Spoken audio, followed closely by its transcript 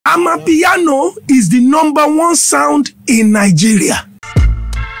Amapiano is the #1 sound in Nigeria.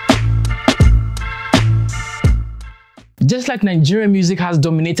 Just like Nigerian music has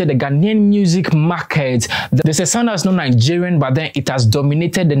dominated the Ghanaian music market, there's a sound that's not Nigerian, but then it has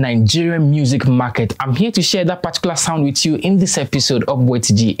dominated the Nigerian music market. I'm here to share that particular sound with you in this episode of What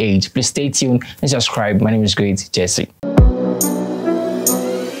GH. Please stay tuned and subscribe. My name is Great Jesse.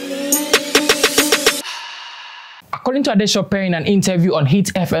 According to Adesope in an interview on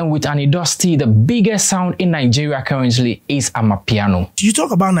Hit FM with Adesope, the biggest sound in Nigeria currently is Amapiano. You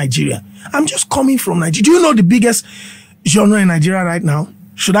talk about Nigeria. I'm just coming from Nigeria. Do you know the biggest genre in Nigeria right now?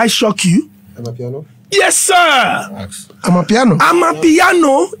 Should I shock you? Amapiano? Yes, sir. Amapiano?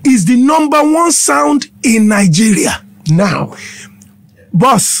 Amapiano is the #1 sound in Nigeria. Now,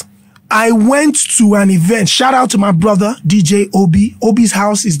 boss, I went to an event. Shout out to my brother, DJ Obi. Obi's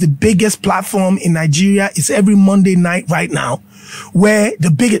house is the biggest platform in Nigeria. It's every Monday night right now, where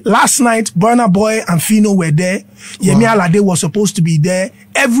the biggest, last night, Burna Boy and Fino were there. Wow. Yemi Alade was supposed to be there.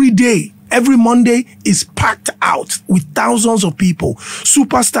 Every day, every Monday is packed out with thousands of people.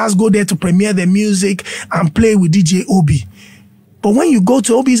 Superstars go there to premiere their music and play with DJ Obi. But when you go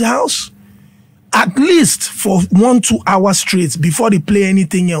to Obi's house, at least for 1-2 hours straight before they play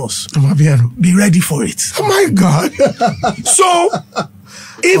anything else, be ready for it. Oh my God.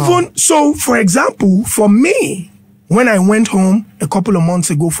 So for example, for me, when I went home a couple of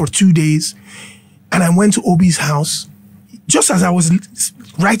months ago for 2 days, and I went to Obi's house, just as I was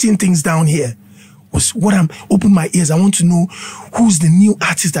writing things down here, was what I'm opening my ears. I want to know who's the new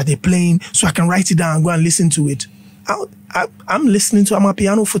artist that they're playing so I can write it down and go and listen to it. I'm listening to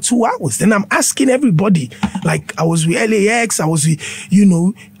Amapiano for 2 hours. Then I'm asking everybody, like I was with LAX, I was with,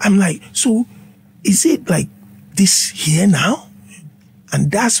 I'm like, so is it like this here now? And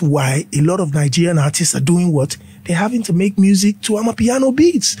that's why a lot of Nigerian artists are doing what? They're having to make music to Amapiano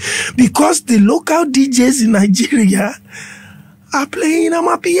beats. Because the local DJs in Nigeria are playing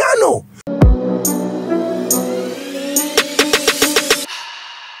Amapiano.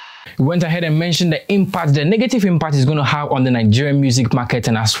 We went ahead and mentioned the impact, the negative impact it's going to have on the Nigerian music market,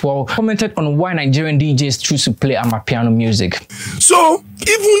 and as well commented on why Nigerian DJs choose to play Amapiano music. So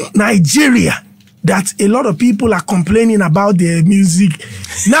even Nigeria, that a lot of people are complaining about their music,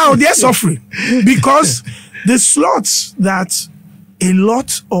 now they're suffering because the slots that a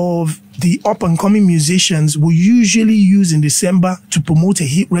lot of the up-and-coming musicians will usually use in December to promote a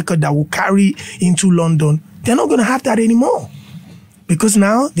hit record that will carry into London, they're not going to have that anymore. Because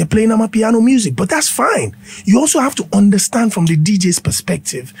now they're playing Amapiano music, but that's fine. You also have to understand from the DJ's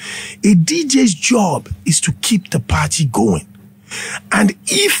perspective, a DJ's job is to keep the party going. And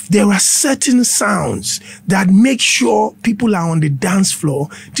if there are certain sounds that make sure people are on the dance floor,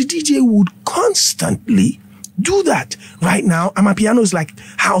 the DJ would constantly do that. Right now, Amapiano is like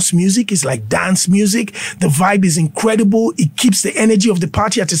house music, it's like dance music. The vibe is incredible. It keeps the energy of the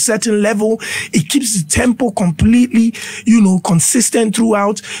party at a certain level. It keeps the tempo completely, consistent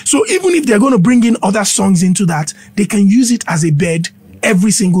throughout. So even if they're going to bring in other songs into that, they can use it as a bed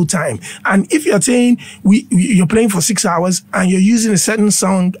every single time. And if you're saying you're playing for 6 hours and you're using a certain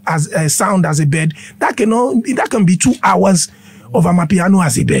sound as a bed, that can be 2 hours of Amapiano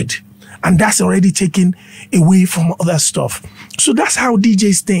as a bed. And that's already taken away from other stuff. So that's how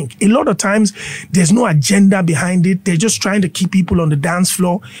DJs think. A lot of times, there's no agenda behind it. They're just trying to keep people on the dance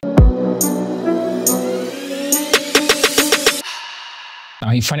floor. Now,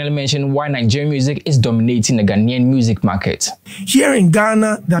 he finally mentioned why Nigerian music is dominating the Ghanaian music market. Here in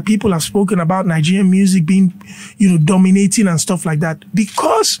Ghana, that people have spoken about Nigerian music being, dominating and stuff like that.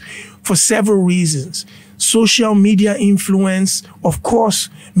 Because for several reasons. Social media influence, of course,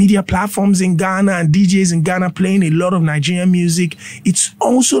 media platforms in Ghana and DJs in Ghana playing a lot of Nigerian music. It's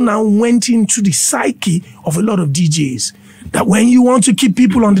also now went into the psyche of a lot of DJs. That when you want to keep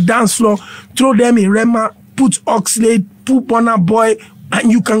people on the dance floor, throw them a Rema, put Oxlade, put Burna Boy,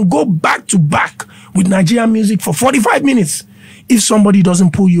 and you can go back to back with Nigerian music for 45 minutes if somebody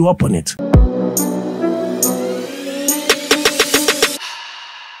doesn't pull you up on it.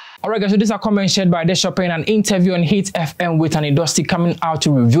 Alright guys, so these are comments shared by Adesope in an interview on Hit FM with Adesope coming out to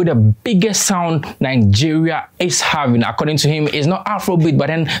review the biggest sound Nigeria is having. According to him, it's not Afrobeat, but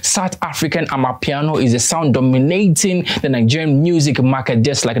then South African Amapiano is the sound dominating the Nigerian music market,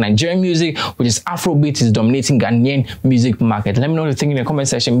 just like Nigerian music, which is Afrobeat, is dominating Ghanaian music market. Let me know what you think in the comment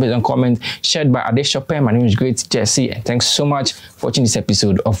section based on comments shared by Adesope. My name is Great Jesse, and thanks so much for watching this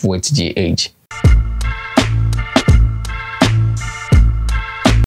episode of What GH.